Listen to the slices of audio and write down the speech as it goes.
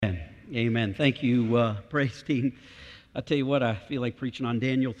Amen. Thank you, praise team. I tell you what, I feel like preaching on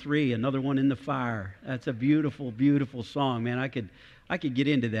Daniel 3, another one in the fire. That's a beautiful, beautiful song, man. I could get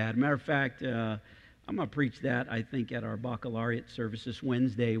into that. Matter of fact, I'm going to preach that, I think, at our baccalaureate service this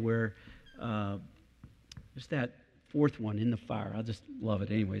Wednesday, where just that fourth one, in the fire. I just love it.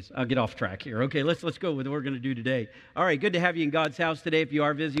 Anyways, I'll get off track here. Okay, let's go with what we're going to do today. All right, good to have you in God's house today. If you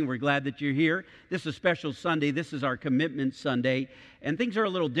are visiting, we're glad that you're here. This is a special Sunday. This is our Commitment Sunday. And things are a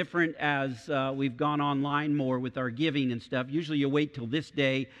little different as we've gone online more with our giving and stuff. Usually you wait till this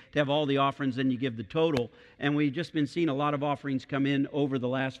day to have all the offerings, then you give the total. And we've just been seeing a lot of offerings come in over the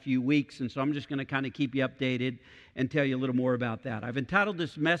last few weeks. And so I'm just going to kind of keep you updated and tell you a little more about that. I've entitled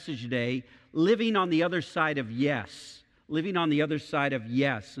this message today, Living on the Other Side of Yes. Living on the Other Side of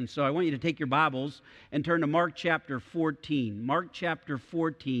Yes. And so I want you to take your Bibles and turn to Mark chapter 14. Mark chapter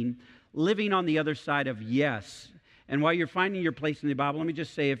 14, Living on the Other Side of Yes. And while you're finding your place in the Bible, let me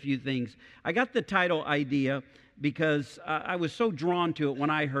just say a few things. I got the title idea because I was so drawn to it when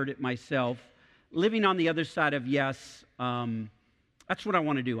I heard it myself. Living on the Other Side of Yes, that's what I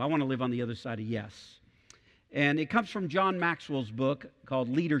want to do. I want to live on the other side of yes. And it comes from John Maxwell's book called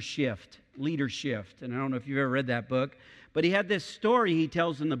Leadership. And I don't know if you've ever read that book, but he had this story he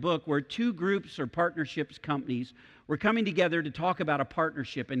tells in the book where two groups or partnerships companies were coming together to talk about a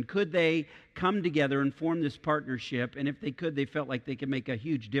partnership, and could they come together and form this partnership, and if they could, they felt like they could make a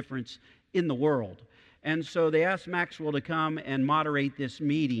huge difference in the world. And so they asked Maxwell to come and moderate this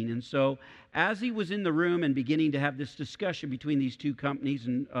meeting. And so as he was in the room and beginning to have this discussion between these two companies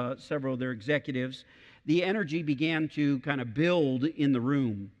and several of their executives, the energy began to kind of build in the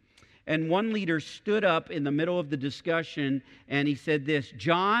room. And one leader stood up in the middle of the discussion and he said this,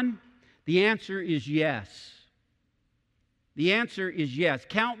 "John, the answer is yes. The answer is yes.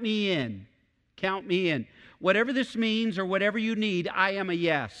 Count me in. Count me in. Whatever this means or whatever you need, I am a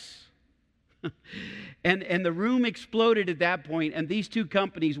yes." And the room exploded at that point, and these two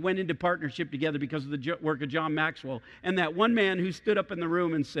companies went into partnership together because of the work of John Maxwell. And that one man who stood up in the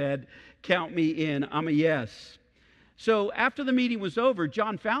room and said, "Count me in, I'm a yes." So after the meeting was over,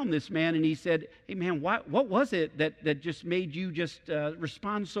 John found this man and he said, "Hey man, what was it that just made you just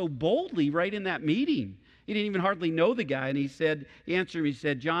respond so boldly right in that meeting?" He didn't even hardly know the guy, and he answered me, he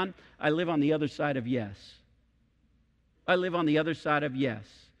said, "John, I live on the other side of yes. I live on the other side of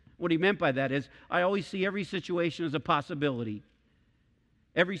yes." What he meant by that is, I always see every situation as a possibility.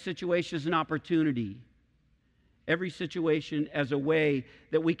 Every situation as an opportunity. Every situation as a way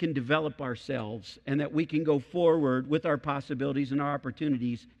that we can develop ourselves and that we can go forward with our possibilities and our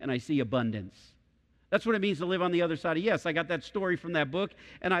opportunities, and I see abundance. That's what it means to live on the other side of yes. I got that story from that book,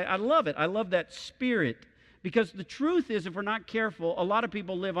 and I love it. I love that spirit, because the truth is, if we're not careful, a lot of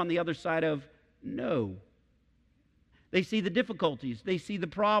people live on the other side of no. They see the difficulties, they see the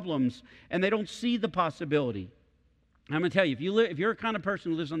problems, and they don't see the possibility. I'm going to tell you, if you're a kind of person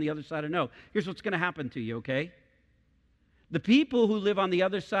who lives on the other side of no, here's what's going to happen to you, okay? The people who live on the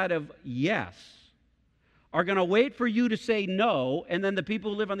other side of yes are going to wait for you to say no, and then the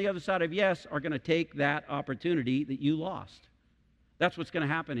people who live on the other side of yes are going to take that opportunity that you lost. That's what's going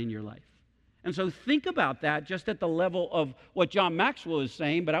to happen in your life. And so think about that just at the level of what John Maxwell is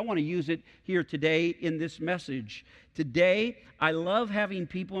saying, but I want to use it here today in this message. Today, I love having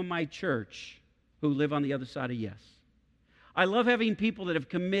people in my church who live on the other side of yes. I love having people that have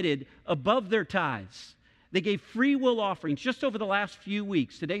committed above their tithes. They gave free will offerings just over the last few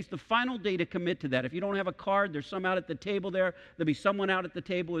weeks. Today's the final day to commit to that. If you don't have a card, there's some out at the table there. There'll be someone out at the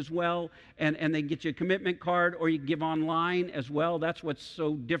table as well, and they can get you a commitment card, or you can give online as well. That's what's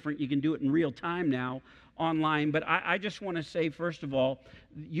so different. You can do it in real time now online. But I just want to say, first of all,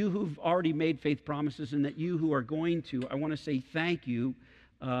 you who've already made faith promises and that you who are going to, I want to say thank you.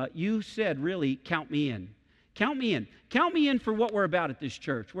 You said, really, count me in. Count me in. Count me in for what we're about at this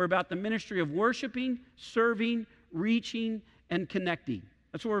church. We're about the ministry of worshiping, serving, reaching, and connecting.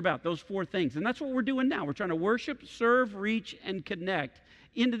 That's what we're about, those four things. And that's what we're doing now. We're trying to worship, serve, reach, and connect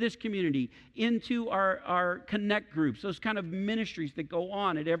into this community, into our connect groups, those kind of ministries that go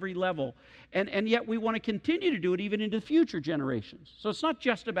on at every level. And yet we want to continue to do it even into future generations. So it's not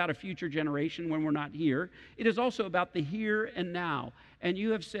just about a future generation when we're not here. It is also about the here and now. And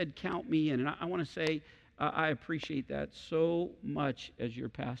you have said, count me in. And I want to say, I appreciate that so much as your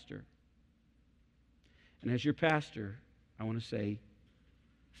pastor. And as your pastor, I want to say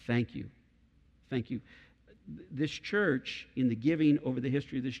thank you. Thank you. This church, in the giving over the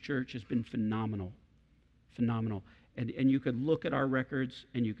history of this church, has been phenomenal. Phenomenal. And you could look at our records,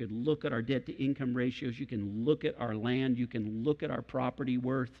 and you could look at our debt-to-income ratios. You can look at our land. You can look at our property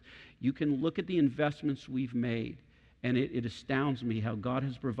worth. You can look at the investments we've made. And it astounds me how God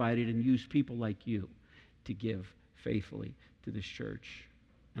has provided and used people like you to give faithfully to this church.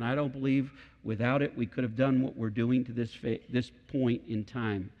 And I don't believe without it we could have done what we're doing to this point in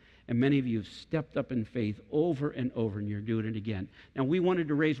time. And many of you have stepped up in faith over and over, and you're doing it again. Now, we wanted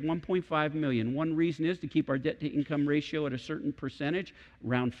to raise $1.5 million. One reason is to keep our debt-to-income ratio at a certain percentage,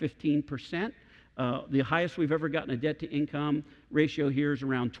 around 15%. The highest we've ever gotten a debt-to-income ratio here is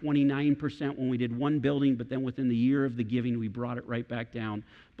around 29% when we did one building, but then within the year of the giving, we brought it right back down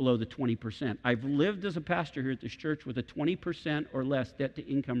below the 20%. I've lived as a pastor here at this church with a 20% or less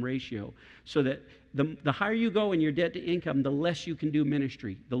debt-to-income ratio, so that the higher you go in your debt-to-income, the less you can do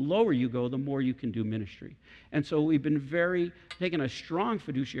ministry. The lower you go, the more you can do ministry. And so we've been taking a strong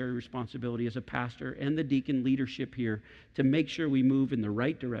fiduciary responsibility as a pastor and the deacon leadership here to make sure we move in the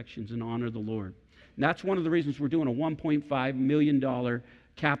right directions and honor the Lord. And that's one of the reasons we're doing a $1.5 million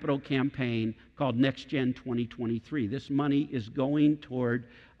capital campaign called Next Gen 2023. This money is going toward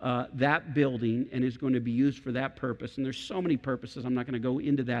that building and is going to be used for that purpose. And there's so many purposes, I'm not going to go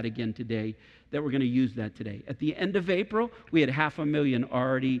into that again today, that we're going to use that today. At the end of April, we had $500,000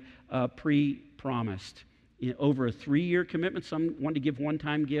 already pre-promised. Over a 3-year commitment. Some wanted to give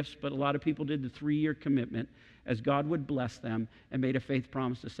one-time gifts, but a lot of people did the 3-year commitment as God would bless them and made a faith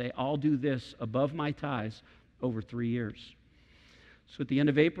promise to say, I'll do this above my tithes over 3 years. So at the end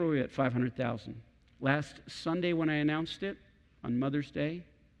of April, we had $500,000. Last Sunday when I announced it, on Mother's Day,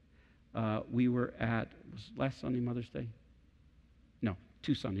 we were at, was last Sunday Mother's Day? No,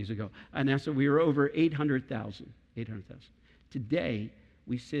 2 Sundays ago. I announced that we were over $800,000. Today,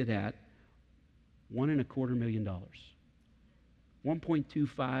 we sit at $1.25 million.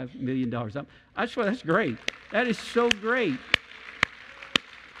 $1.25 million. I swear that's great. That is so great.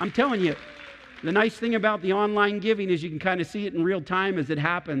 I'm telling you, the nice thing about the online giving is you can kind of see it in real time as it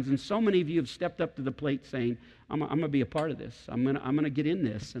happens. And so many of you have stepped up to the plate saying, I'm going to be a part of this. I'm going to get in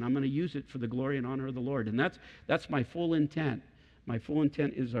this, and I'm going to use it for the glory and honor of the Lord. And that's my full intent. My full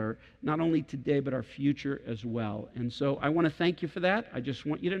intent is our, not only today, but our future as well. And so I want to thank you for that. I just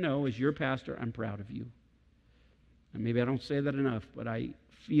want you to know, as your pastor, I'm proud of you. And maybe I don't say that enough, but I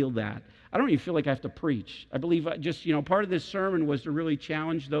feel that. I don't even feel like I have to preach. I believe part of this sermon was to really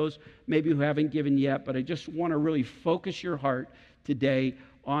challenge those maybe who haven't given yet, but I just want to really focus your heart today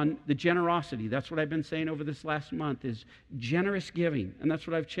on the generosity. That's what I've been saying over this last month, is generous giving. And that's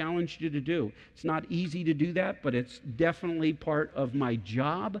what I've challenged you to do. It's not easy to do that, but it's definitely part of my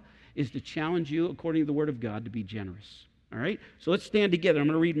job, is to challenge you, according to the Word of God, to be generous. All right? So let's stand together. I'm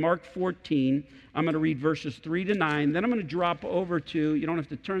going to read Mark 14. I'm going to read verses 3 to 9. Then I'm going to drop over to, you don't have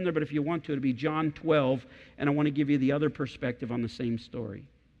to turn there, but if you want to, it'll be John 12. And I want to give you the other perspective on the same story.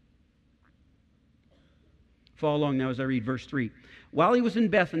 Follow along now as I read verse 3. While he was in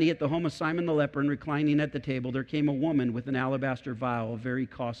Bethany at the home of Simon the leper and reclining at the table, there came a woman with an alabaster vial of very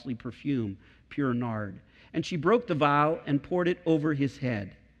costly perfume, pure nard. And she broke the vial and poured it over his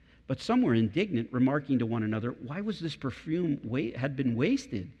head. But some were indignant, remarking to one another, why was this perfume had been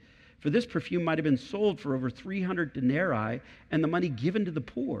wasted? For this perfume might have been sold for over 300 denarii and the money given to the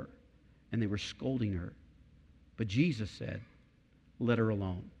poor. And they were scolding her. But Jesus said, let her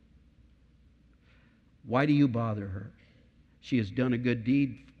alone. Why do you bother her? She has done a good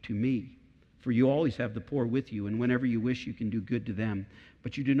deed to me. For you always have the poor with you, and whenever you wish you can do good to them.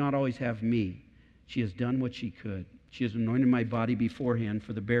 But you do not always have me. She has done what she could. She has anointed my body beforehand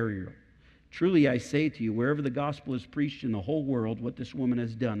for the burial. Truly I say to you, wherever the gospel is preached in the whole world, what this woman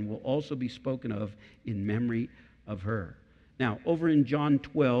has done will also be spoken of in memory of her. Now, over in John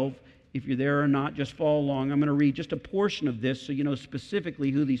 12, if you're there or not, just follow along. I'm going to read just a portion of this so you know specifically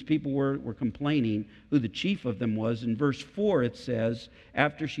who these people were complaining, who the chief of them was. In verse 4 it says,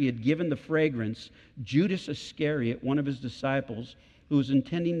 after she had given the fragrance, Judas Iscariot, one of his disciples, who was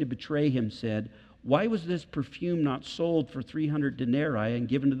intending to betray him, said, why was this perfume not sold for 300 denarii and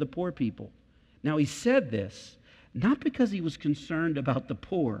given to the poor people? Now he said this, not because he was concerned about the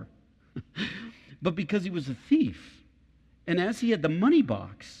poor, but because he was a thief. And as he had the money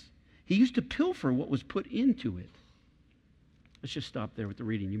box, he used to pilfer what was put into it. Let's just stop there with the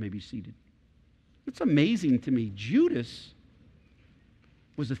reading. You may be seated. It's amazing to me. Judas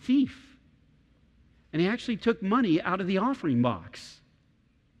was a thief. And he actually took money out of the offering box.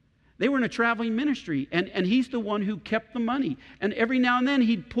 They were in a traveling ministry, and he's the one who kept the money. And every now and then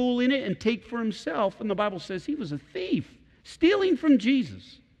he'd pull in it and take for himself. And the Bible says he was a thief, stealing from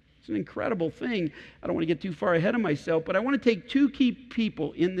Jesus. It's an incredible thing. I don't want to get too far ahead of myself, but I want to take two key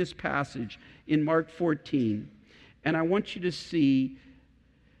people in this passage in Mark 14. And I want you to see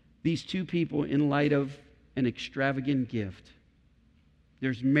these two people in light of an extravagant gift.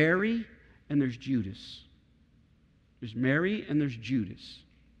 There's Mary and there's Judas. There's Mary and there's Judas.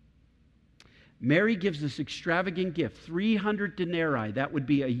 Mary gives this extravagant gift, 300 denarii. That would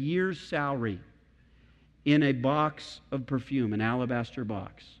be a year's salary in a box of perfume, an alabaster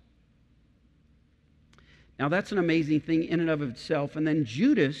box. Now, that's an amazing thing in and of itself. And then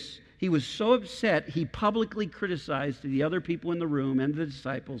Judas, he was so upset, he publicly criticized to the other people in the room and the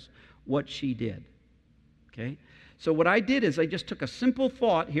disciples what she did. Okay? So what I did is I just took a simple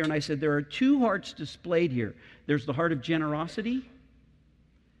thought here and I said there are two hearts displayed here. There's the heart of generosity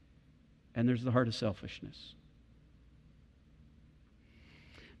and there's the heart of selfishness.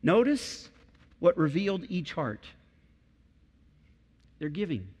 Notice what revealed each heart. They're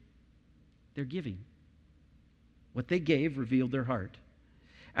giving. They're giving. What they gave revealed their heart.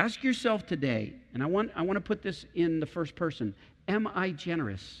 Ask yourself today, and I want to put this in the first person, am I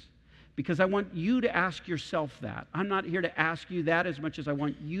generous? Because I want you to ask yourself that. I'm not here to ask you that as much as I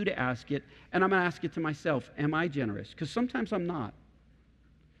want you to ask it, and I'm going to ask it to myself, am I generous? Because sometimes I'm not.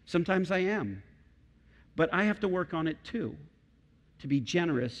 Sometimes I am. But I have to work on it too, to be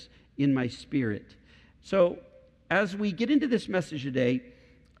generous in my spirit. So as we get into this message today,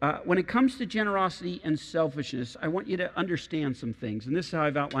 when it comes to generosity and selfishness, I want you to understand some things. And this is how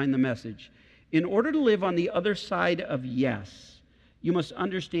I've outlined the message. In order to live on the other side of yes, you must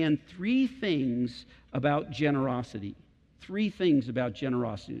understand three things about generosity. Three things about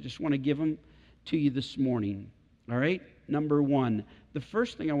generosity. I just want to give them to you this morning. All right? Number one, the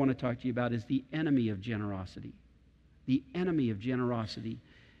first thing I want to talk to you about is the enemy of generosity. The enemy of generosity.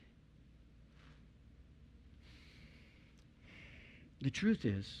 The truth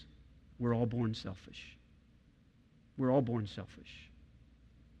is, we're all born selfish. We're all born selfish.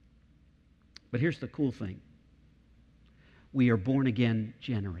 But here's the cool thing. We are born again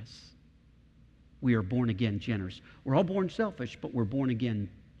generous. We are born again generous. We're all born selfish, but we're born again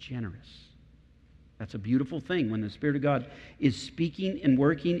generous. That's a beautiful thing. When the Spirit of God is speaking and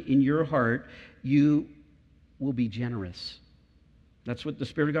working in your heart, you will be generous. That's what the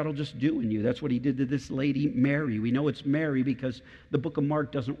Spirit of God will just do in you. That's what he did to this lady, Mary. We know it's Mary because the book of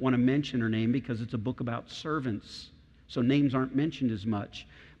Mark doesn't want to mention her name because it's a book about servants. So names aren't mentioned as much.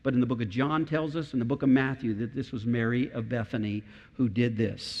 But in the book of John tells us, in the book of Matthew, that this was Mary of Bethany who did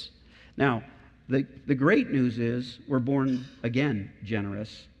this. Now, the great news is we're born again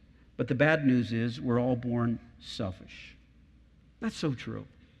generous. But the bad news is we're all born selfish. That's so true.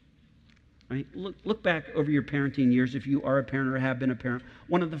 Right? Look back over your parenting years if you are a parent or have been a parent.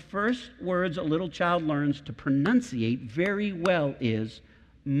 One of the first words a little child learns to pronunciate very well is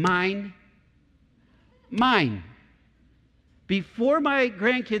mine, mine. Before my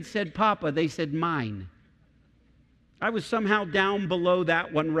grandkids said Papa, they said mine. I was somehow down below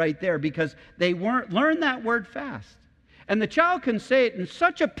that one right there because they weren't learned that word fast. And the child can say it in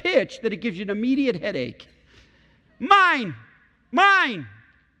such a pitch that it gives you an immediate headache. Mine, mine.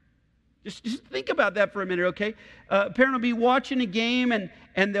 Just think about that for a minute, okay? A parent will be watching a game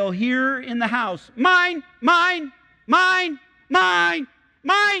and they'll hear in the house, mine, mine, mine, mine,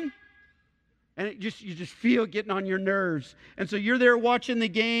 mine. And you just feel it getting on your nerves. And so you're there watching the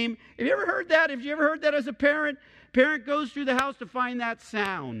game. Have you ever heard that? Have you ever heard that as a parent? Parent goes through the house to find that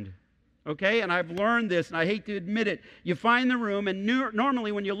sound. Okay, and I've learned this, and I hate to admit it. You find the room, and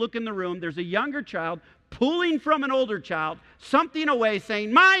normally when you look in the room, there's a younger child pulling from an older child something away,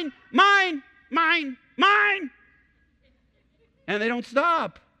 saying, mine, mine, mine, mine. And they don't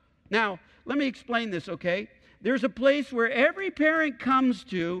stop. Now, let me explain this, okay? There's a place where every parent comes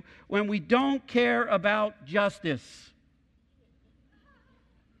to when we don't care about justice.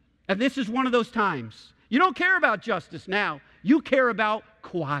 And this is one of those times. You don't care about justice now. You care about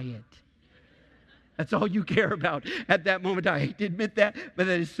quiet. That's all you care about at that moment. I hate to admit that, but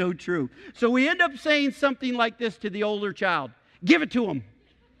that is so true. So we end up saying something like this to the older child. Give it to him.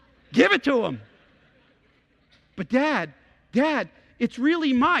 Give it to him. But Dad, it's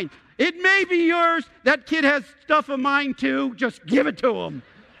really mine. It may be yours. That kid has stuff of mine too. Just give it to him.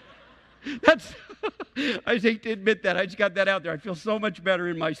 That's, I just hate to admit that. I just got that out there. I feel so much better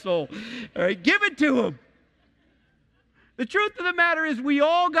in my soul. All right, give it to him. The truth of the matter is we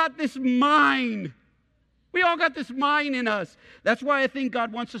all got this mine. We all got this mine in us. That's why I think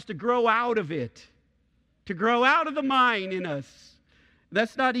God wants us to grow out of it. To grow out of the mine in us.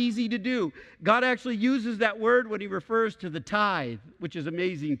 That's not easy to do. God actually uses that word when he refers to the tithe, which is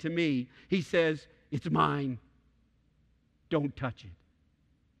amazing to me. He says, it's mine. Don't touch it.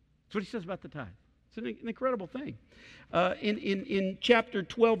 That's what he says about the tithe. It's an incredible thing. In chapter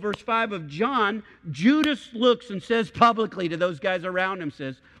 12, verse 5 of John, Judas looks and says publicly to those guys around him,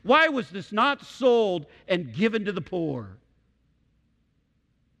 says, why was this not sold and given to the poor?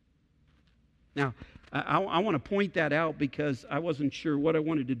 Now, I want to point that out because I wasn't sure what I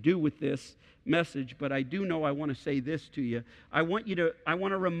wanted to do with this message, but I do know I want to say this to you. I want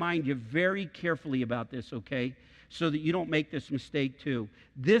to remind you very carefully about this, okay? So that you don't make this mistake too.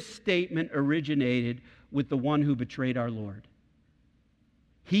 This statement originated with the one who betrayed our Lord.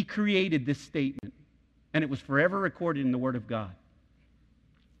 He created this statement, and it was forever recorded in the Word of God.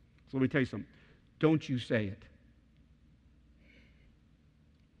 So let me tell you something. Don't you say it.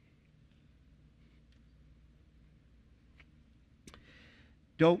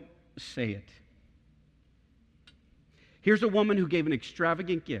 Don't say it. Here's a woman who gave an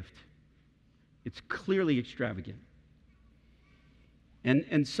extravagant gift. It's clearly extravagant.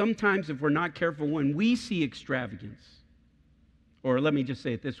 And sometimes if we're not careful, when we see extravagance, or let me just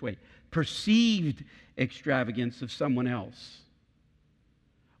say it this way, perceived extravagance of someone else,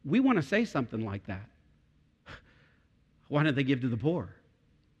 we want to say something like that. Why don't they give to the poor?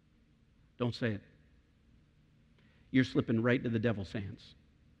 Don't say it. You're slipping right into the devil's hands.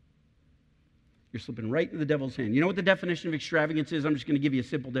 You're slipping right into the devil's hand. You know what the definition of extravagance is? I'm just going to give you a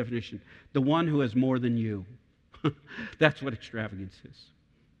simple definition. The one who has more than you. That's what extravagance is.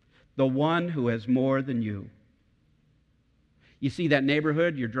 The one who has more than you. You see that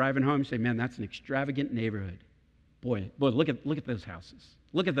neighborhood, you're driving home, you say, man, that's an extravagant neighborhood. Boy, look at those houses.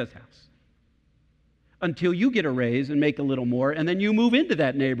 Look at this house. Until you get a raise and make a little more, and then you move into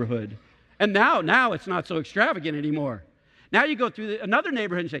that neighborhood. And now it's not so extravagant anymore. Now you go through another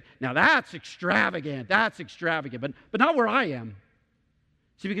neighborhood and say, now that's extravagant, but not where I am.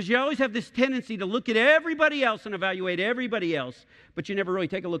 See, because you always have this tendency to look at everybody else and evaluate everybody else, but you never really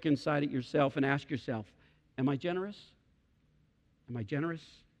take a look inside at yourself and ask yourself, am I generous? Am I generous?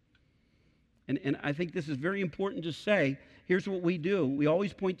 And I think this is very important to say. Here's what we do. We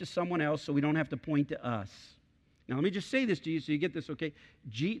always point to someone else so we don't have to point to us. Now, let me just say this to you so you get this, okay?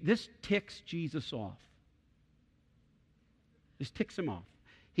 This ticks Jesus off. This ticks him off.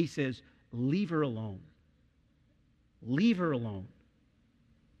 He says, leave her alone. Leave her alone.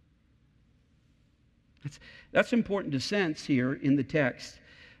 That's important to sense here in the text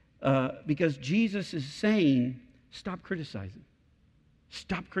because Jesus is saying, stop criticizing.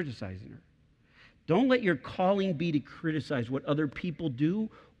 Stop criticizing her. Don't let your calling be to criticize what other people do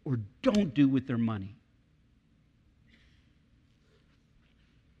or don't do with their money.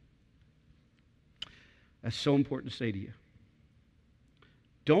 That's so important to say to you.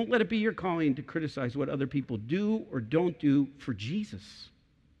 Don't let it be your calling to criticize what other people do or don't do for Jesus.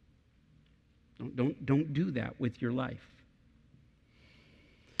 Don't do that with your life.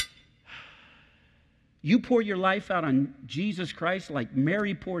 You pour your life out on Jesus Christ like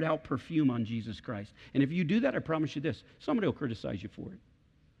Mary poured out perfume on Jesus Christ. And if you do that, I promise you this, somebody will criticize you for it.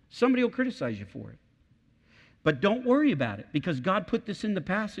 Somebody will criticize you for it. But don't worry about it because God put this in the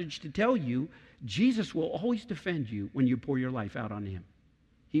passage to tell you Jesus will always defend you when you pour your life out on him.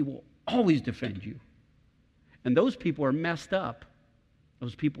 He will always defend you. And those people are messed up.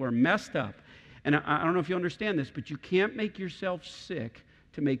 Those people are messed up. And I don't know if you understand this, but you can't make yourself sick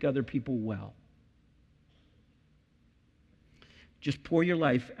to make other people well. Just pour your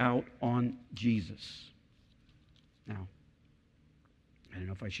life out on Jesus. Now, I don't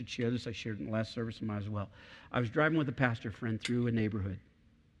know if I should share this. I shared it in the last service. I might as well. I was driving with a pastor friend through a neighborhood.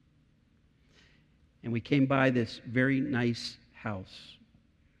 And we came by this very nice house.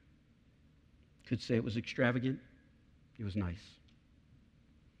 Could say it was extravagant. It was nice.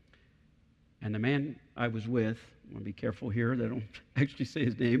 And the man I was with, I want to be careful here that I don't actually say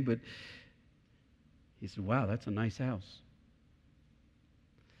his name, but he said, wow, that's a nice house.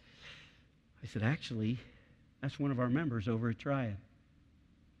 I said, actually, that's one of our members over at Triad.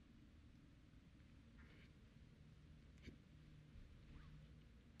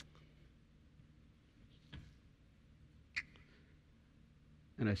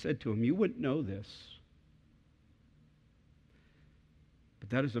 And I said to him, you wouldn't know this, but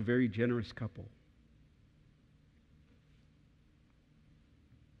that is a very generous couple.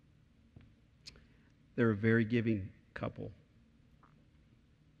 They're a very giving couple.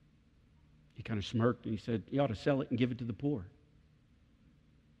 He kind of smirked and he said, you ought to sell it and give it to the poor.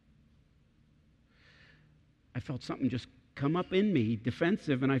 I felt something just come up in me,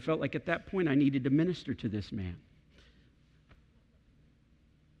 defensive, and I felt like at that point I needed to minister to this man.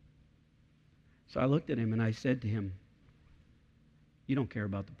 So I looked at him and I said to him, you don't care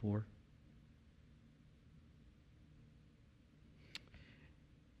about the poor.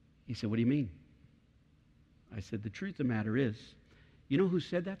 He said, what do you mean? I said, the truth of the matter is, you know who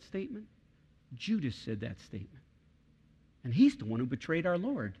said that statement? Judas said that statement. And he's the one who betrayed our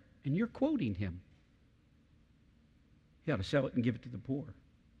Lord. And you're quoting him. You ought to sell it and give it to the poor.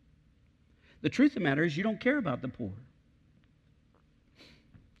 The truth of the matter is you don't care about the poor.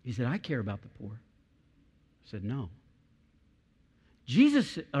 He said, I care about the poor. I said, no.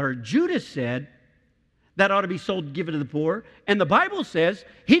 Judas said, that ought to be sold and given to the poor. And the Bible says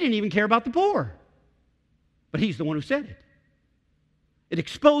he didn't even care about the poor. But he's the one who said it. It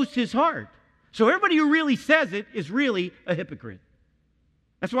exposed his heart. So everybody who really says it is really a hypocrite.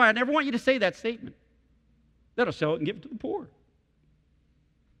 That's why I never want you to say that statement. That'll sell it and give it to the poor.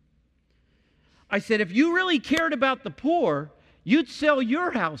 I said, if you really cared about the poor, you'd sell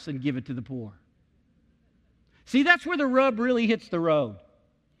your house and give it to the poor. See, that's where the rub really hits the road.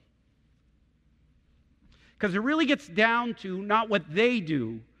 Because it really gets down to not what they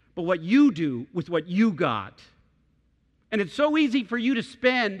do, but what you do with what you got. And it's so easy for you to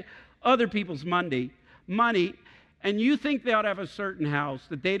spend other people's money, and you think they ought to have a certain house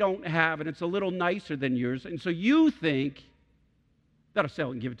that they don't have, and it's a little nicer than yours, and so you think that'll sell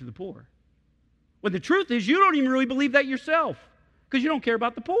it and give it to the poor. When the truth is, you don't even really believe that yourself, because you don't care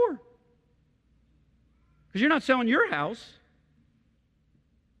about the poor. Because you're not selling your house.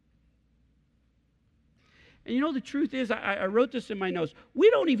 And you know, the truth is, I wrote this in my notes, we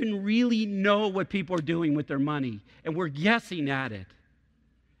don't even really know what people are doing with their money, and we're guessing at it.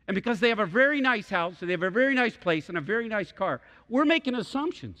 And because they have a very nice house, and they have a very nice place, and a very nice car, we're making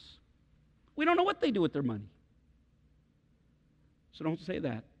assumptions. We don't know what they do with their money. So don't say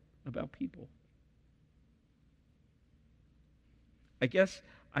that about people. I guess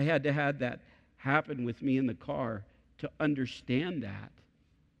I had to have that happen with me in the car to understand that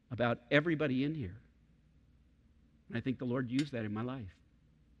about everybody in here. And I think the Lord used that in my life.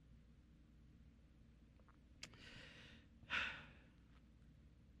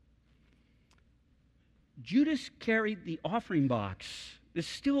 Judas carried the offering box. This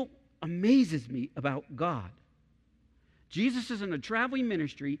still amazes me about God. Jesus is in a traveling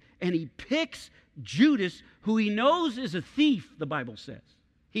ministry, and he picks Judas, who he knows is a thief, the Bible says.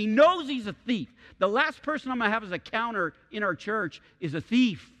 He knows he's a thief. The last person I'm going to have as a counter in our church is a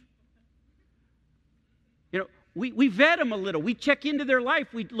thief. You know, we vet them a little. We check into their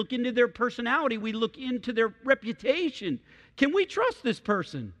life. We look into their personality. We look into their reputation. Can we trust this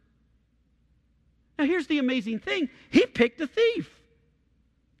person? Now, here's the amazing thing. He picked a thief.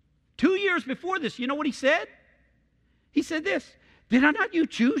 2 years before this, you know what he said? He said this, did I not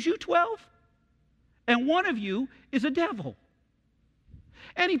choose you 12? And one of you is a devil.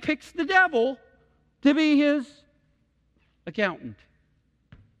 And he picks the devil to be his accountant.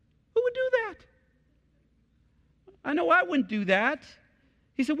 Who would do that? I know I wouldn't do that.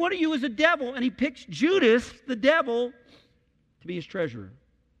 He said, one of you is a devil, and he picks Judas, the devil, to be his treasurer.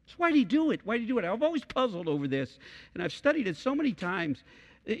 So why did he do it? Why did he do it? I've always puzzled over this, and I've studied it so many times.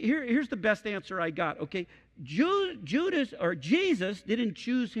 Here's the best answer I got, okay? Judas, or Jesus, didn't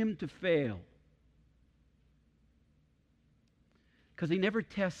choose him to fail. Because he never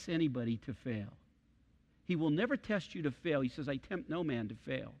tests anybody to fail. He will never test you to fail. He says, I tempt no man to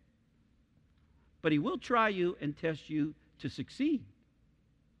fail. But he will try you and test you to succeed.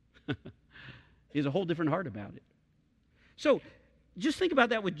 He has a whole different heart about it. So, just think about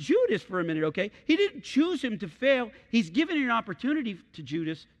that with Judas for a minute, okay? He didn't choose him to fail. He's given an opportunity to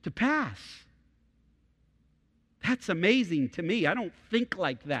Judas to pass. That's amazing to me. I don't think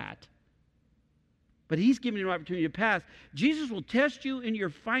like that. But he's giving you an opportunity to pass. Jesus will test you in your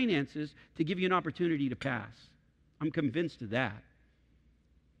finances to give you an opportunity to pass. I'm convinced of that.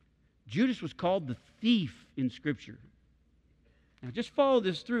 Judas was called the thief in Scripture. Now just follow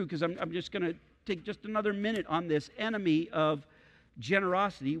this through, because I'm just going to take just another minute on this enemy of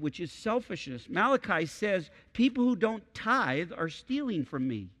generosity, which is selfishness. Malachi says, people who don't tithe are stealing from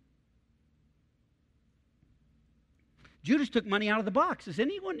me. Judas took money out of the box. Is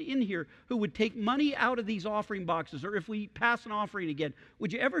anyone in here who would take money out of these offering boxes, or if we pass an offering again,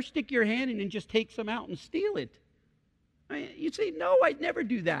 would you ever stick your hand in and just take some out and steal it? I mean, you'd say, no, I'd never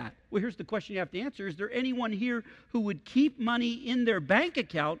do that. Well, here's the question you have to answer. Is there anyone here who would keep money in their bank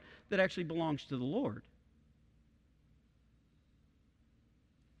account that actually belongs to the Lord?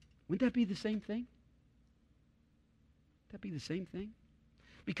 Wouldn't that be the same thing? Would that be the same thing?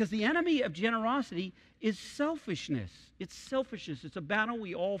 Because the enemy of generosity is selfishness. It's selfishness. It's a battle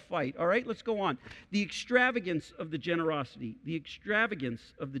we all fight. All right, let's go on. The extravagance of the generosity. The extravagance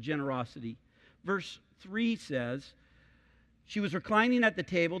of the generosity. Verse 3 says, she was reclining at the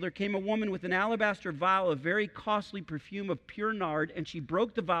table. There came a woman with an alabaster vial of very costly perfume of pure nard, and she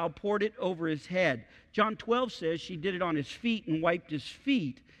broke the vial, poured it over his head. John 12 says she did it on his feet and wiped his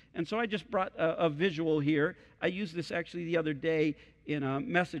feet. And so I just brought a visual here. I used this actually the other day in a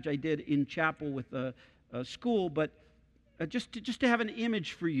message I did in chapel with a school, but just to have an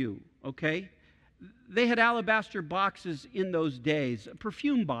image for you, okay? They had alabaster boxes in those days,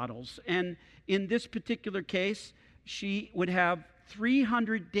 perfume bottles. And in this particular case, she would have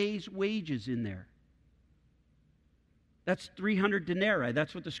 300 days' wages in there. That's 300 denarii.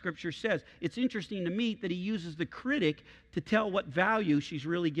 That's what the scripture says. It's interesting to me that he uses the critic to tell what value she's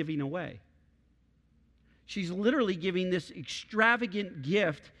really giving away. She's literally giving this extravagant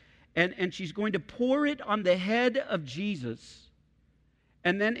gift, and she's going to pour it on the head of Jesus.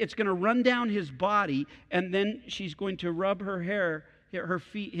 And then it's going to run down his body, and then she's going to rub her hair,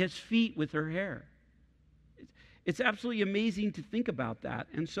 his feet with her hair. It's absolutely amazing to think about that.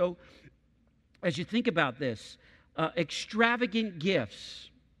 And so, as you think about this, extravagant gifts.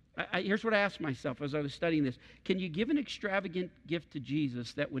 Here's what I asked myself as I was studying this. Can you give an extravagant gift to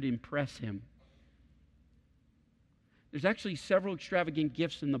Jesus that would impress him? There's actually several extravagant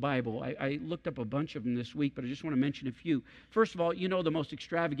gifts in the Bible. I looked up a bunch of them this week, but I just want to mention a few. First of all, you know the most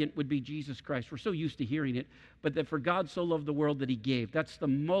extravagant would be Jesus Christ. We're so used to hearing it, but that for God so loved the world that he gave. That's the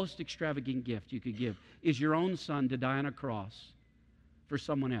most extravagant gift you could give, is your own son to die on a cross for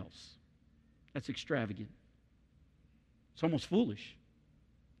someone else. That's extravagant. It's almost foolish.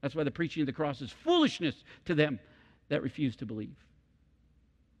 That's why the preaching of the cross is foolishness to them that refuse to believe.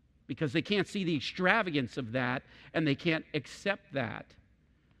 Because they can't see the extravagance of that, and they can't accept that.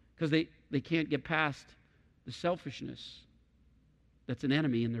 Because they can't get past the selfishness that's an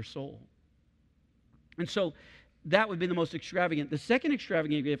enemy in their soul. And so that would be the most extravagant. The second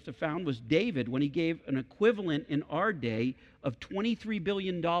extravagant gift I found was David, when he gave an equivalent in our day of $23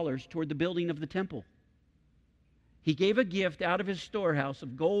 billion toward the building of the temple. He gave a gift out of his storehouse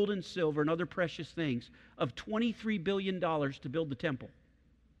of gold and silver and other precious things of $23 billion to build the temple.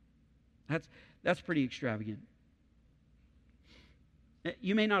 That's pretty extravagant.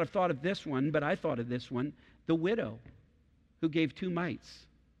 You may not have thought of this one, but I thought of this one. The widow who gave 2 mites.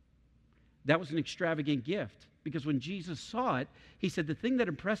 That was an extravagant gift, because when Jesus saw it, he said the thing that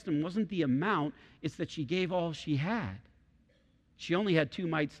impressed him wasn't the amount, it's that she gave all she had. She only had 2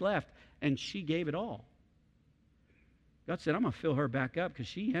 mites left, and she gave it all. God said, I'm going to fill her back up because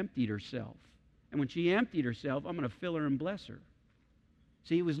she emptied herself. And when she emptied herself, I'm going to fill her and bless her.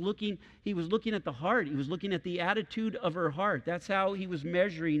 See, he was looking at the heart. He was looking at the attitude of her heart. That's how he was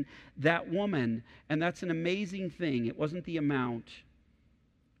measuring that woman. And that's an amazing thing. It wasn't the amount.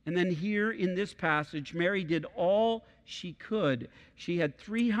 And then here in this passage, Mary did all she could. She had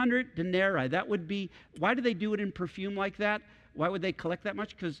 300 denarii. That would be, why do they do it in perfume like that? Why would they collect that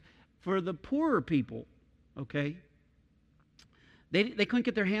much? Because for the poorer people, okay, they couldn't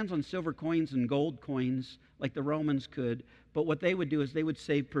get their hands on silver coins and gold coins like the Romans could. But what they would do is they would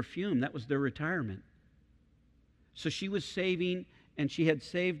save perfume. That was their retirement. So she was saving, and she had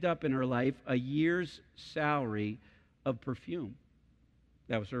saved up in her life a year's salary of perfume.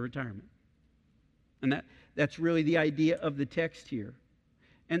 That was her retirement. And that's really the idea of the text here.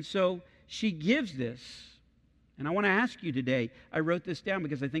 And so she gives this. And I want to ask you today, I wrote this down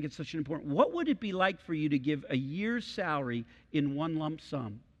because I think it's such an important. What would it be like for you to give a year's salary in one lump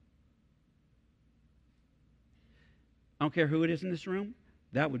sum? I don't care who it is in this room.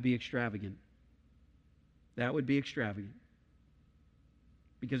 That would be extravagant. That would be extravagant.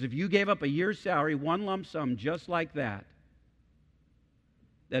 Because if you gave up a year's salary, one lump sum, just like that,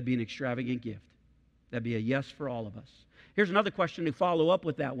 that'd be an extravagant gift. That'd be a yes for all of us. Here's another question to follow up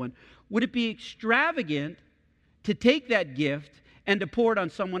with that one. Would it be extravagant to take that gift and to pour it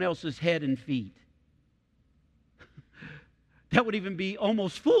on someone else's head and feet? That would even be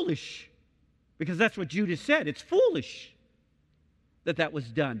almost foolish. Because that's what Judas said. It's foolish that was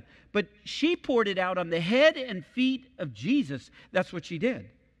done. But she poured it out on the head and feet of Jesus. That's what she did.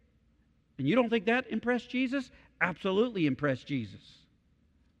 And you don't think that impressed Jesus? Absolutely impressed Jesus.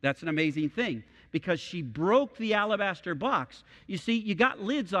 That's an amazing thing. Because she broke the alabaster box. You see, you got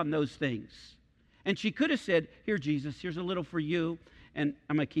lids on those things. And she could have said, here, Jesus, here's a little for you. And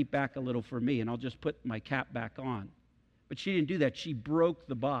I'm going to keep back a little for me. And I'll just put my cap back on. But she didn't do that. She broke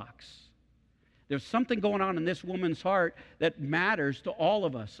the box. There's something going on in this woman's heart that matters to all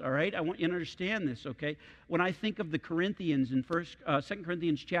of us, all right? I want you to understand this, okay? When I think of the Corinthians in 2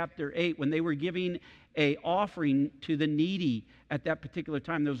 Corinthians chapter 8, when they were giving an offering to the needy at that particular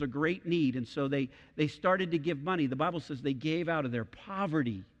time, there was a great need, and so they started to give money. The Bible says they gave out of their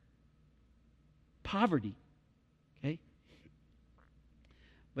poverty. Poverty, okay?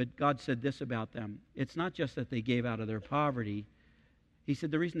 But God said this about them. It's not just that they gave out of their poverty. He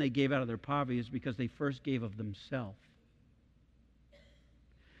said the reason they gave out of their poverty is because they first gave of themselves.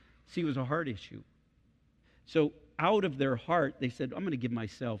 See, it was a heart issue. So out of their heart, they said, I'm going to give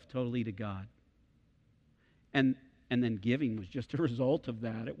myself totally to God. And And then giving was just a result of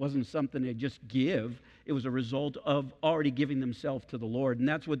that. It wasn't something they just give. It was a result of already giving themselves to the Lord. And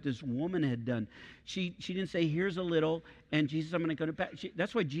that's what this woman had done. She didn't say, here's a little, and Jesus, I'm going to go to back.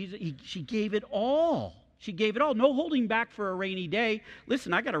 That's why she gave it all. She gave it all. No holding back for a rainy day.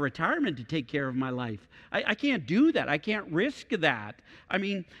 Listen, I got a retirement to take care of my life. I can't do that. I can't risk that. I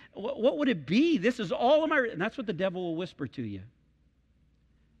mean, what would it be? This is all of my... And that's what the devil will whisper to you.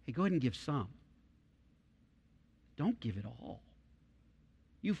 Hey, go ahead and give some. Don't give it all.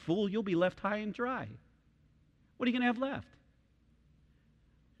 You fool, you'll be left high and dry. What are you going to have left?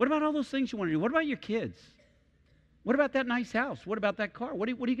 What about all those things you want to do? What about your kids? What about that nice house? What about that car? What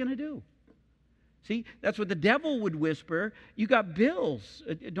are you going to do? See, that's what the devil would whisper. You got bills.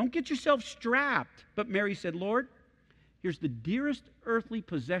 Don't get yourself strapped. But Mary said, Lord, here's the dearest earthly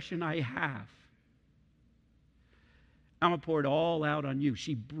possession I have. I'm going to pour it all out on you.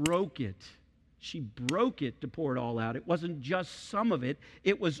 She broke it. She broke it to pour it all out. It wasn't just some of it.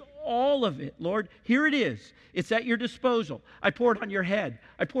 It was all of it. Lord, here it is. It's at your disposal. I pour it on your head.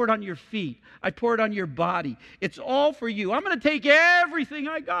 I pour it on your feet. I pour it on your body. It's all for you. I'm going to take everything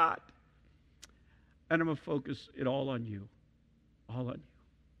I got, and I'm going to focus it all on you. All on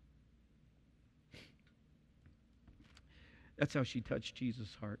you. That's how she touched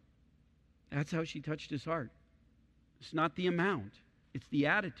Jesus' heart. That's how she touched his heart. It's not the amount. It's the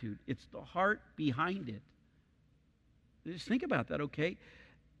attitude. It's the heart behind it. Just think about that, okay?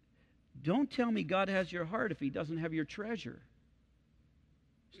 Don't tell me God has your heart if he doesn't have your treasure.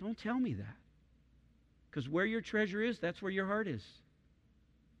 Just don't tell me that. Because where your treasure is, that's where your heart is.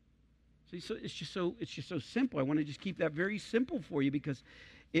 See, so it's just so simple. I want to just keep that very simple for you because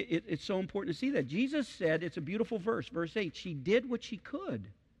it's so important to see that. Jesus said, it's a beautiful verse, verse 8, she did what she could.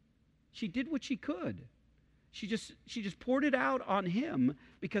 She did what she could. She just poured it out on him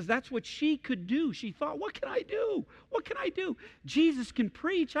because that's what she could do. She thought, what can I do? What can I do? Jesus can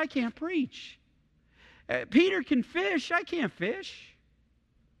preach. I can't preach. Peter can fish. I can't fish.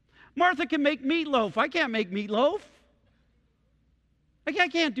 Martha can make meatloaf. I can't make meatloaf. I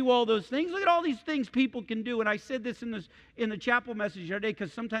can't do all those things. Look at all these things people can do. And I said this in the chapel message the other day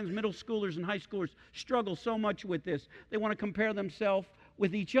because sometimes middle schoolers and high schoolers struggle so much with this. They want to compare themselves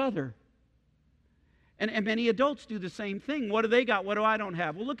with each other. And many adults do the same thing. What do they got? What do I don't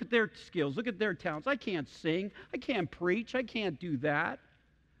have? Well, look at their skills. Look at their talents. I can't sing. I can't preach. I can't do that.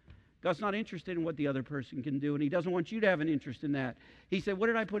 God's not interested in what the other person can do, and he doesn't want you to have an interest in that. He said, what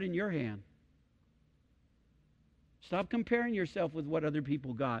did I put in your hand? Stop comparing yourself with what other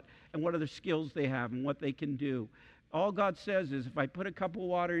people got and what other skills they have and what they can do. All God says is, if I put a cup of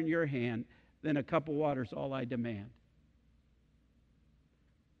water in your hand, then a cup of water is all I demand.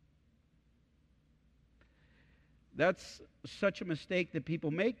 That's such a mistake that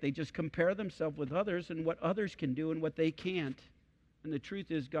people make. They just compare themselves with others and what others can do and what they can't. And the truth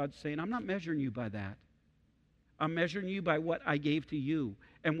is, God's saying, I'm not measuring you by that. I'm measuring you by what I gave to you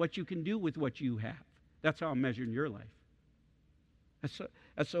and what you can do with what you have. That's how I'm measuring your life.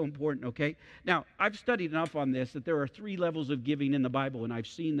 That's so important, okay? Now, I've studied enough on this that there are 3 levels of giving in the Bible, and I've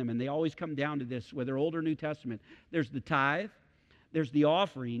seen them, and they always come down to this, whether Old or New Testament. There's the tithe, there's the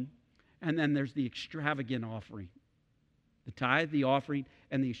offering, and then there's the extravagant offering. The tithe, the offering,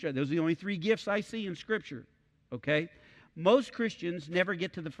 and the extravagant. Those are the only 3 gifts I see in Scripture, okay? Most Christians never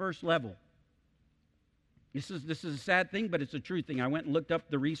get to the first level. This is a sad thing, but it's a true thing. I went and looked up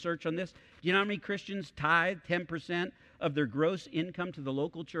the research on this. Do you know how many Christians tithe 10% of their gross income to the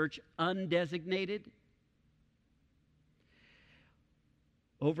local church undesignated?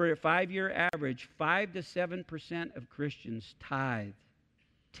 Over a 5-year average, 5 to 7% of Christians tithe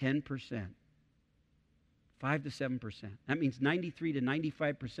 10%. 5 to 7%. That means 93 to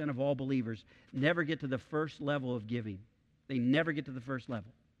 95% of all believers never get to the first level of giving. They never get to the first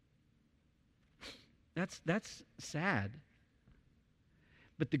level. That's sad.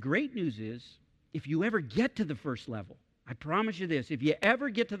 But the great news is, if you ever get to the first level, I promise you this, if you ever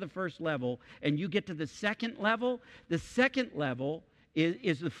get to the first level and you get to the second level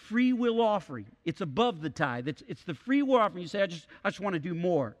is the free will offering. It's above the tithe. It's the free will offering. You say, I just want to do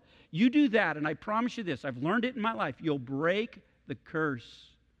more. You do that, and I promise you this, I've learned it in my life, you'll break the curse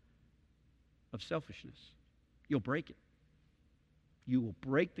of selfishness. You'll break it. You will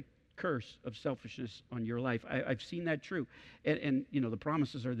break the curse of selfishness on your life. I've seen that true. And you know, the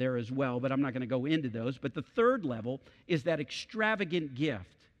promises are there as well, but I'm not going to go into those. But the third level is that extravagant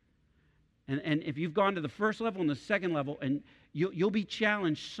gift. And if you've gone to the first level and the second level, and you'll be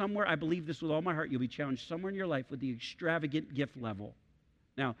challenged somewhere, I believe this with all my heart, you'll be challenged somewhere in your life with the extravagant gift level.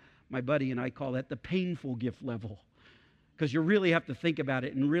 Now, my buddy and I call that the painful gift level. because you really have to think about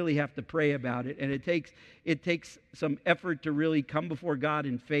it and really have to pray about it. And it takes some effort to really come before God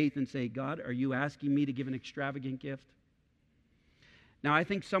in faith and say, God, are you asking me to give an extravagant gift? Now, I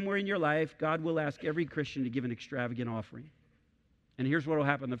think somewhere in your life, God will ask every Christian to give an extravagant offering. And here's what will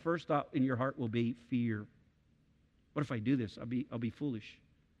happen. The first thought in your heart will be fear. What if I do this? I'll be foolish.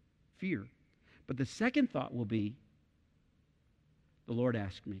 Fear. But the second thought will be, the Lord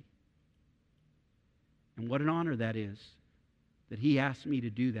asked me. And what an honor that is, that He asked me to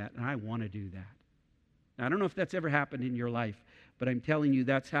do that, and I want to do that. Now, I don't know if that's ever happened in your life, but I'm telling you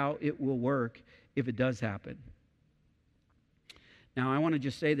that's how it will work if it does happen. Now, I want to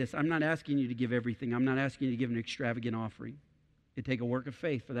just say this. I'm not asking you to give everything. I'm not asking you to give an extravagant offering. It'd take a work of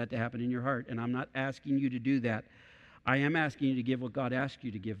faith for that to happen in your heart, and I'm not asking you to do that. I am asking you to give what God asks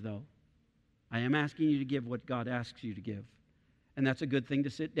you to give, though. I am asking you to give what God asks you to give. And that's a good thing to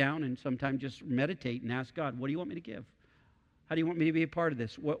sit down and sometimes just meditate and ask God, what do you want me to give? How do you want me to be a part of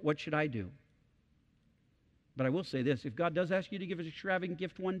this? What should I do? But I will say this, if God does ask you to give an extravagant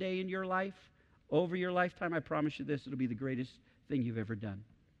gift one day in your life, over your lifetime, I promise you this, it'll be the greatest thing you've ever done.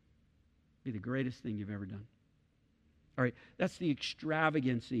 It'll be the greatest thing you've ever done. All right, that's the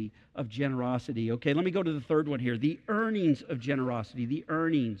extravagancy of generosity. Okay, let me go to the third one here. The earnings of generosity, the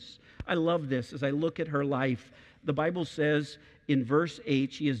earnings. I love this as I look at her life. The Bible says in verse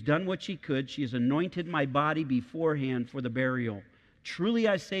 8, she has done what she could. She has anointed my body beforehand for the burial. Truly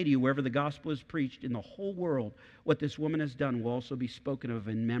I say to you, wherever the gospel is preached in the whole world, what this woman has done will also be spoken of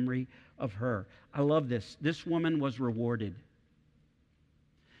in memory of her. I love this. This woman was rewarded.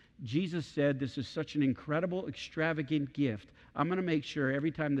 Jesus said, this is such an incredible, extravagant gift. I'm going to make sure every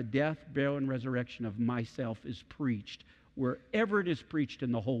time the death, burial, and resurrection of myself is preached, wherever it is preached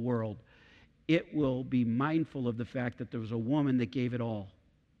in the whole world, it will be mindful of the fact that there was a woman that gave it all.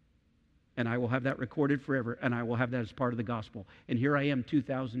 And I will have that recorded forever, and I will have that as part of the gospel. And here I am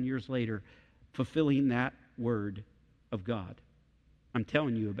 2,000 years later, fulfilling that word of God. I'm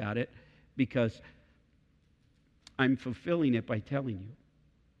telling you about it because I'm fulfilling it by telling you.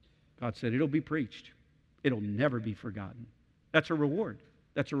 God said it'll be preached. It'll never be forgotten. That's a reward.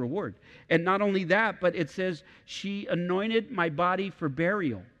 That's a reward. And not only that, but it says she anointed my body for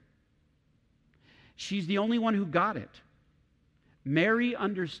burial. She's the only one who got it. Mary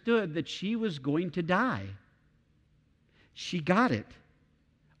understood that she was going to die. She got it.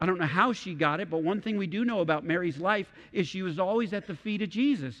 I don't know how she got it, but one thing we do know about Mary's life is she was always at the feet of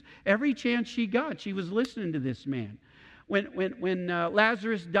Jesus. Every chance she got, she was listening to this man. When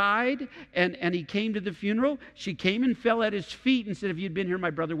Lazarus died and he came to the funeral, she came and fell at his feet and said, if you'd been here, my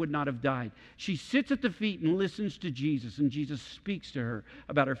brother would not have died. She sits at the feet and listens to Jesus, and Jesus speaks to her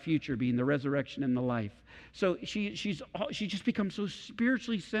about her future being the resurrection and the life. So she just becomes so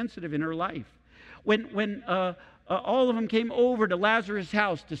spiritually sensitive in her life. When all of them came over to Lazarus'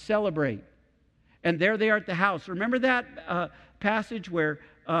 house to celebrate, and there they are at the house. Remember that passage where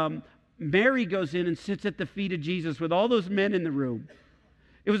Mary goes in and sits at the feet of Jesus with all those men in the room.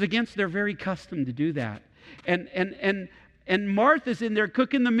 It was against their very custom to do that. And Martha's in there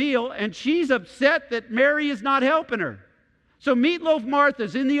cooking the meal, and she's upset that Mary is not helping her. So Meatloaf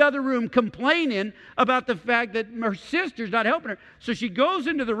Martha's in the other room complaining about the fact that her sister's not helping her. So she goes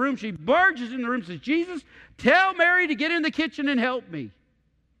into the room, she barges in the room and says, Jesus, tell Mary to get in the kitchen and help me.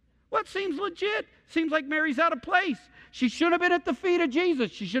 Well, it seems legit. Seems like Mary's out of place. She should have been at the feet of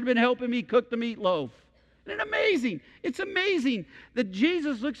Jesus. She should have been helping me cook the meatloaf. Isn't it amazing? It's amazing that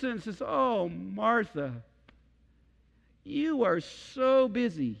Jesus looks at her and says, oh, Martha, you are so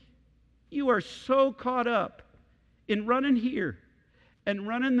busy. You are so caught up in running here and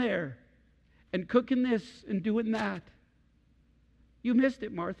running there and cooking this and doing that. You missed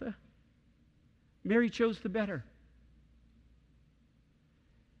it, Martha. Mary chose the better.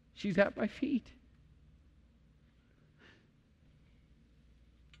 She's at my feet.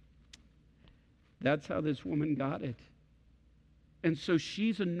 That's how this woman got it. And so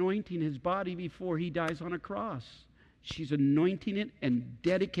she's anointing his body before he dies on a cross. She's anointing it and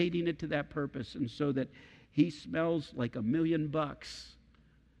dedicating it to that purpose, and so that he smells like $1 million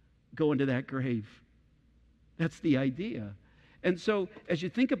going to that grave. That's the idea. And so as you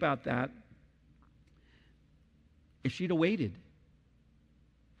think about that, if she'd have waited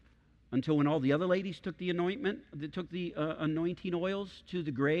until when all the other ladies took the anointing oils to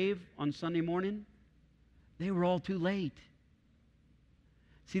the grave on Sunday morning, they were all too late.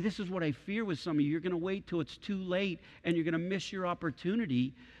 See, this is what I fear with some of you. You're going to wait till it's too late, and you're going to miss your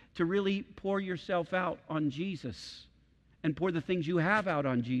opportunity to really pour yourself out on Jesus and pour the things you have out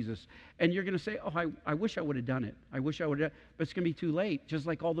on Jesus. And you're going to say, oh, I wish I would have done it. I wish I would have. But it's going to be too late, just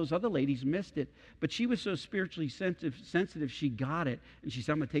like all those other ladies missed it. But she was so spiritually sensitive, she got it. And she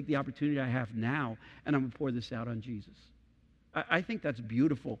said, I'm going to take the opportunity I have now, and I'm going to pour this out on Jesus. I think that's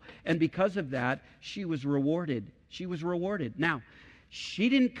beautiful. And because of that, she was rewarded. She was rewarded. Now, she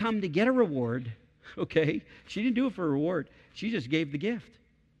didn't come to get a reward, okay? She didn't do it for a reward. She just gave the gift.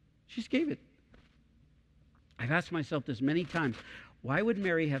 She just gave it. I've asked myself this many times. Why would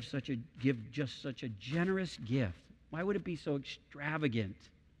Mary have give just such a generous gift? Why would it be so extravagant?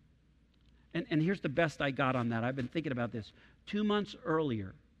 And here's the best I got on that. I've been thinking about this. 2 months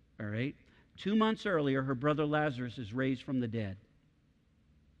earlier, all right? 2 months earlier, her brother Lazarus is raised from the dead.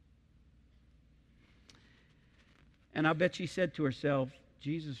 And I bet she said to herself,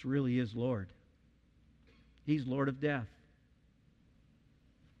 Jesus really is Lord. He's Lord of death.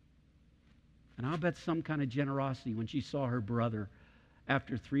 And I'll bet some kind of generosity when she saw her brother,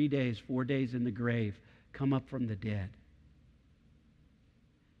 after 3 days, 4 days in the grave, come up from the dead.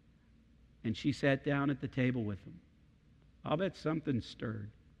 And she sat down at the table with him. I'll bet something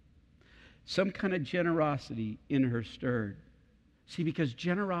stirred. Some kind of generosity in her stirred. See, because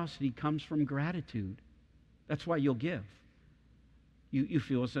generosity comes from gratitude. That's why you'll give. You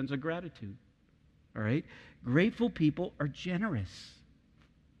feel a sense of gratitude. All right? Grateful people are generous.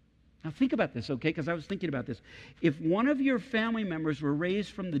 Now think about this, okay? Because I was thinking about this. If one of your family members were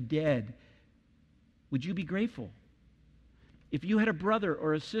raised from the dead, would you be grateful? If you had a brother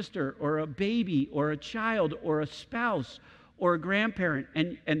or a sister or a baby or a child or a spouse or a grandparent,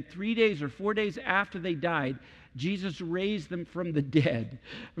 and 3 days or 4 days after they died, Jesus raised them from the dead.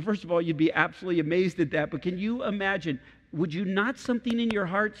 First of all, you'd be absolutely amazed at that. But can you imagine, would you not something in your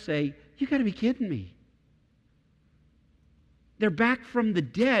heart say, you got to be kidding me? They're back from the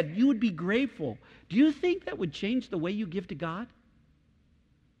dead. You would be grateful. Do you think that would change the way you give to God?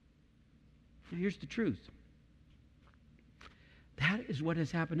 Now, here's the truth. That is what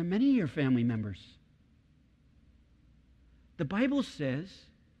has happened to many of your family members. The Bible says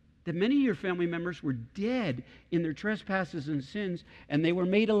that many of your family members were dead in their trespasses and sins, and they were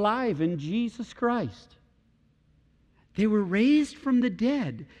made alive in Jesus Christ. They were raised from the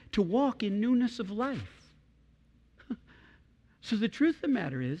dead to walk in newness of life. So the truth of the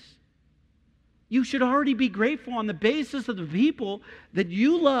matter is, you should already be grateful on the basis of the people that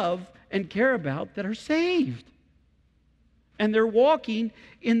you love and care about that are saved. And they're walking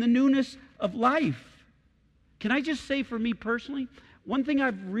in the newness of life. Can I just say for me personally, one thing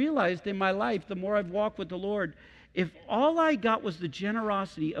I've realized in my life, the more I've walked with the Lord, if all I got was the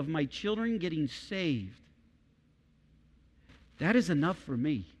generosity of my children getting saved, that is enough for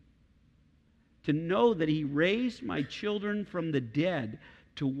me. To know that He raised my children from the dead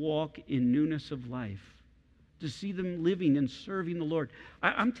to walk in newness of life, to see them living and serving the Lord.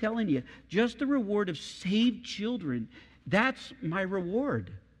 I'm telling you, just the reward of saved children, that's my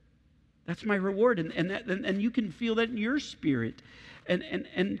reward. That's my reward. And you can feel that in your spirit.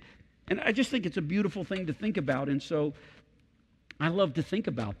 And I just think it's a beautiful thing to think about. And so I love to think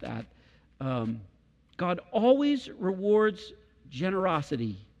about that. God always rewards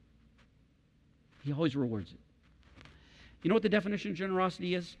generosity. He always rewards it. You know what the definition of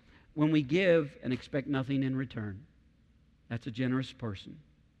generosity is? When we give and expect nothing in return. That's a generous person.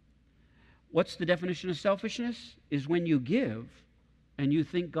 What's the definition of selfishness? Is when you give and you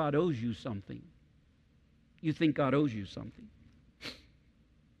think God owes you something. You think God owes you something.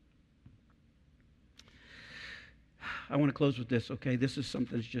 I want to close with this, okay? This is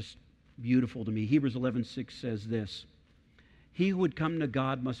something that's just beautiful to me. Hebrews 11:6 says this. He who would come to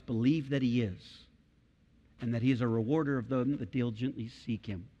God must believe that He is, and that He is a rewarder of them that diligently seek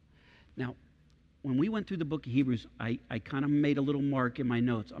Him. Now, when we went through the book of Hebrews, I kind of made a little mark in my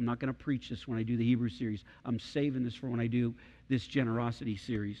notes. I'm not going to preach this when I do the Hebrew series. I'm saving this for when I do this generosity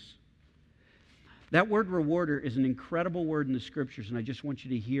series. That word rewarder is an incredible word in the Scriptures, and I just want you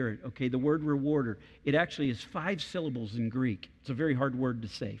to hear it. Okay, the word rewarder, it actually is 5 syllables in Greek. It's a very hard word to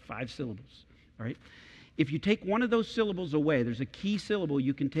say, 5 syllables. All right? If you take one of those syllables away, there's a key syllable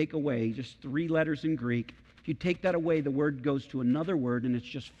you can take away, just 3 letters in Greek. If you take that away, the word goes to another word, and it's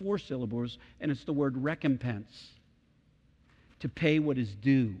just 4 syllables, and it's the word recompense. To pay what is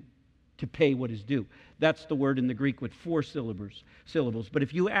due. To pay what is due. That's the word in the Greek with 4 syllables. But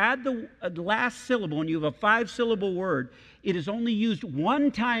if you add the last syllable and you have a 5-syllable word, it is only used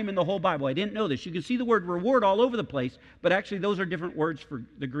 1 time in the whole Bible. I didn't know this. You can see the word reward all over the place, but actually those are different words for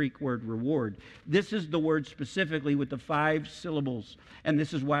the Greek word reward. This is the word specifically with the 5 syllables, and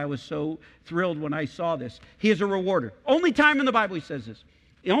this is why I was so thrilled when I saw this. He is a rewarder. Only time in the Bible He says this.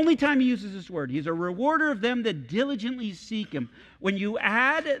 The only time he uses this word, he's a rewarder of them that diligently seek him. When you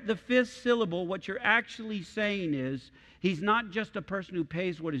add the fifth syllable, what you're actually saying is, he's not just a person who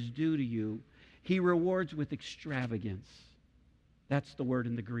pays what is due to you. He rewards with extravagance. That's the word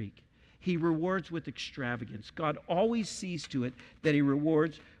in the Greek. He rewards with extravagance. God always sees to it that he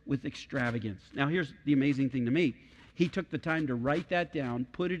rewards with extravagance. Now, here's the amazing thing to me. He took the time to write that down,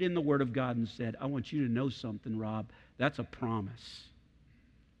 put it in the Word of God, and said, I want you to know something, Rob. That's a promise.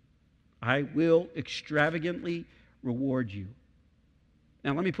 I will extravagantly reward you.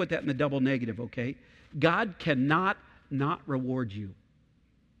 Now, let me put that in the double negative, okay? God cannot not reward you.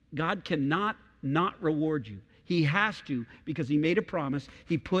 God cannot not reward you. He has to, because he made a promise.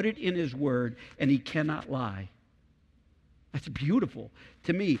 He put it in his word, and he cannot lie. That's beautiful.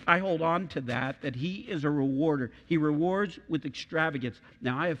 To me, I hold on to that he is a rewarder. He rewards with extravagance.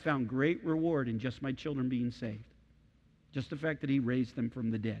 Now, I have found great reward in just my children being saved. Just the fact that he raised them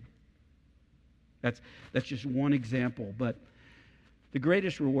from the dead. That's just one example. But the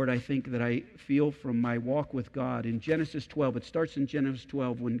greatest reward, I think, that I feel from my walk with God in Genesis 12, it starts in Genesis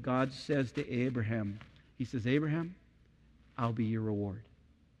 12 when God says to Abraham, he says, Abraham, I'll be your reward.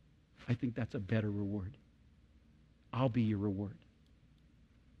 I think that's a better reward. I'll be your reward.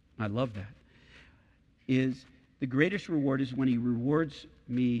 I love that. The greatest reward is when he rewards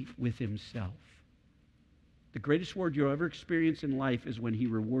me with himself. The greatest reward you'll ever experience in life is when he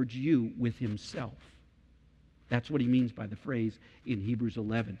rewards you with himself. That's what he means by the phrase in Hebrews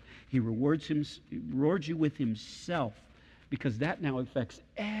 11. He rewards you with himself, because that now affects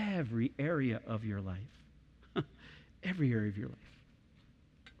every area of your life. Every area of your life.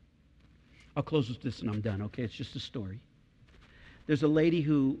 I'll close with this and I'm done, okay? It's just a story. There's a lady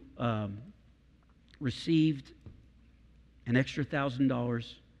who received an extra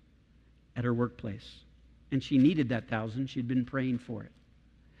 $1,000 at her workplace. And she needed that $1,000. She'd been praying for it.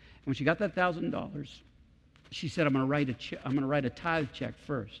 And when she got that $1,000, she said, I'm going to write a tithe check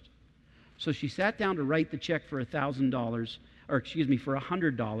first. So she sat down to write the check for $1,000, or excuse me, for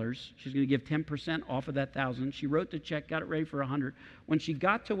 $100. She's going to give 10% off of that $1,000. She wrote the check, got it ready for $100. When she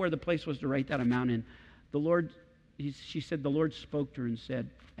got to where the place was to write that amount in, she said the Lord spoke to her and said,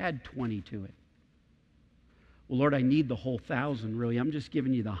 add 20 to it. Well, Lord, I need the whole 1,000, really. I'm just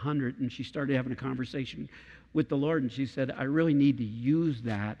giving you the 100. And she started having a conversation with the Lord, and she said, I really need to use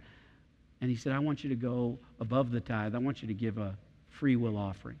that. And he said, I want you to go above the tithe. I want you to give a free will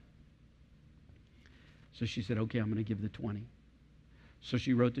offering. So she said, okay, I'm going to give the 20. So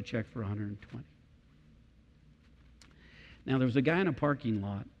she wrote the check for 120. Now, there was a guy in a parking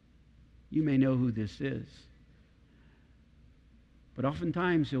lot. You may know who this is. But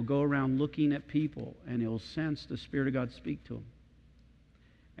oftentimes he'll go around looking at people and he'll sense the Spirit of God speak to him.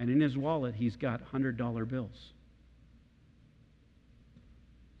 And in his wallet, he's got $100 bills.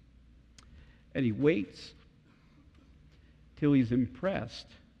 And he waits till he's impressed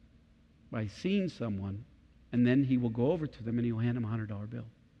by seeing someone, and then he will go over to them and he'll hand them a $100 bill.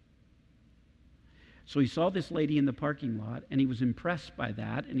 So he saw this lady in the parking lot, and he was impressed by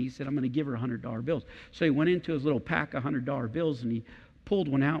that, and he said, I'm going to give her $100 bills. So he went into his little pack of $100 bills, and he pulled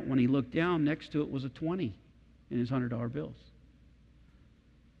one out. When he looked down, next to it was a 20 in his $100 bills.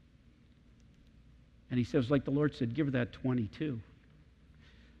 And he says, like the Lord said, give her that 20 too.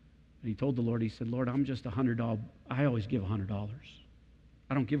 And he told the Lord, he said, Lord, I'm just $100. I always give $100.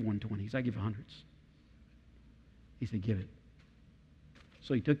 I don't give 120s. I give hundreds. He said, give it.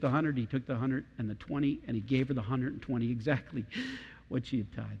 So he took the 100, he took the 100 and the 20, and he gave her the 120, exactly what she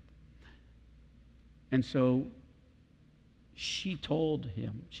had tithed. And so she told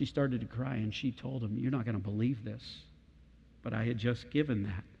him, she started to cry, and she told him, you're not going to believe this, but I had just given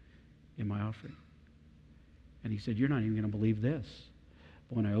that in my offering. And he said, you're not even going to believe this.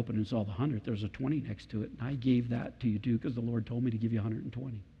 But when I opened and saw the 100, there was a 20 next to it, and I gave that to you too because the Lord told me to give you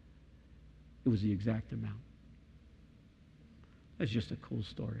 120. It was the exact amount. That's just a cool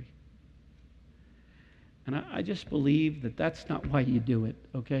story. And I just believe that that's not why you do it,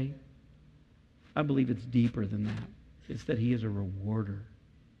 okay? I believe it's deeper than that. It's that he is a rewarder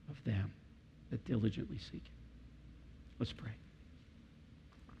of them that diligently seek him. Let's pray.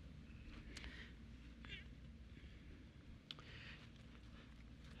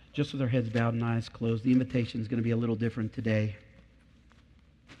 Just with our heads bowed and eyes closed, the invitation is going to be a little different today.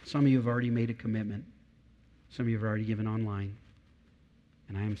 Some of you have already made a commitment. Some of you have already given online.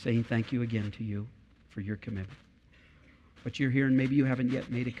 And I am saying thank you again to you for your commitment. But you're here and maybe you haven't yet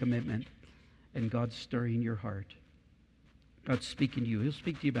made a commitment, and God's stirring your heart. God's speaking to you. He'll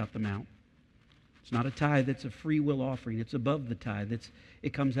speak to you about the mount. It's not a tithe, it's a free will offering. It's above the tithe.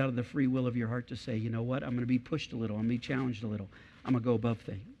 It comes out of the free will of your heart to say, you know what, I'm going to be pushed a little, I'm going to be challenged a little. I'm going to go above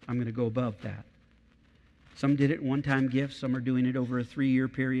things. I'm going to go above that. Some did it in one-time gifts. Some are doing it over a 3-year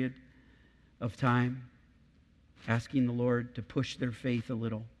period of time, asking the Lord to push their faith a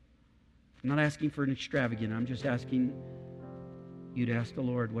little. I'm not asking for an extravagant. I'm just asking you to ask the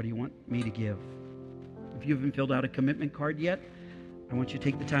Lord, what do you want me to give? If you haven't filled out a commitment card yet, I want you to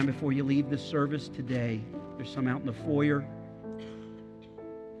take the time before you leave this service today. There's some out in the foyer.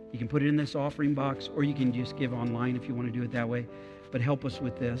 You can put it in this offering box, or you can just give online if you want to do it that way. But help us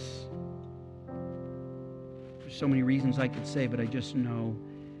with this. There's so many reasons I could say, but I just know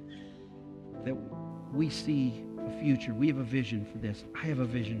that we see a future. We have a vision for this. I have a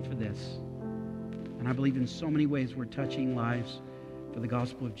vision for this. And I believe in so many ways we're touching lives for the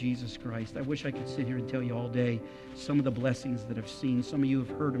gospel of Jesus Christ. I wish I could sit here and tell you all day some of the blessings that I've seen. Some of you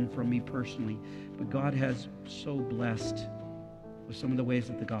have heard them from me personally. But God has so blessed with some of the ways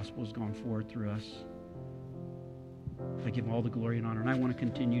that the gospel has gone forward through us. I give Him all the glory and honor, and I want to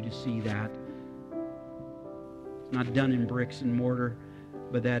continue to see that. It's not done in bricks and mortar,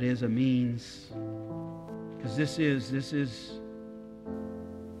 but that is a means. Because this is,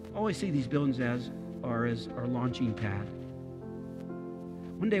 I always see these buildings as our launching pad.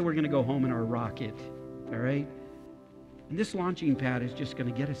 One day we're going to go home in our rocket, all right? And this launching pad is just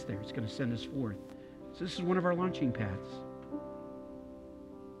going to get us there. It's going to send us forth. So this is one of our launching pads.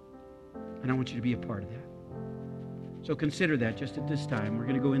 And I want you to be a part of that. So consider that just at this time. We're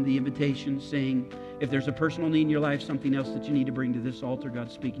going to go in the invitation saying, if there's a personal need in your life, something else that you need to bring to this altar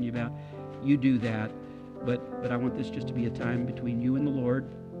God's speaking to you about, you do that. But I want this just to be a time between you and the Lord.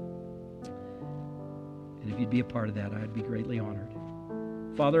 And if you'd be a part of that, I'd be greatly honored.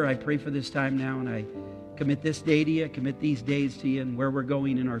 Father, I pray for this time now, and I commit this day to you. I commit these days to you and where we're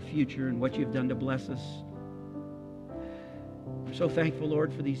going in our future and what you've done to bless us. I'm so thankful,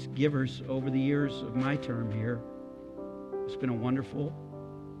 Lord, for these givers over the years of my term here. It's been a wonderful,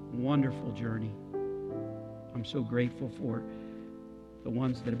 wonderful journey. I'm so grateful for the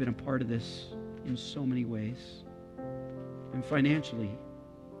ones that have been a part of this in so many ways. And financially,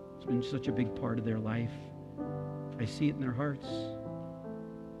 it's been such a big part of their life. I see it in their hearts.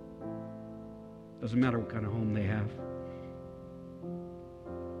 Doesn't matter what kind of home they have.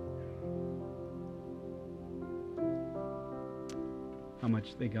 How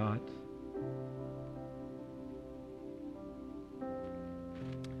much they got.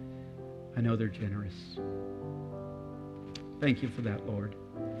 I know they're generous. Thank you for that, Lord.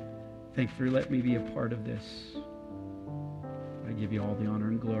 Thank you for letting me be a part of this. I give you all the honor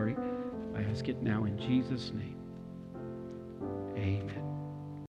and glory. I ask it now in Jesus' name. Amen.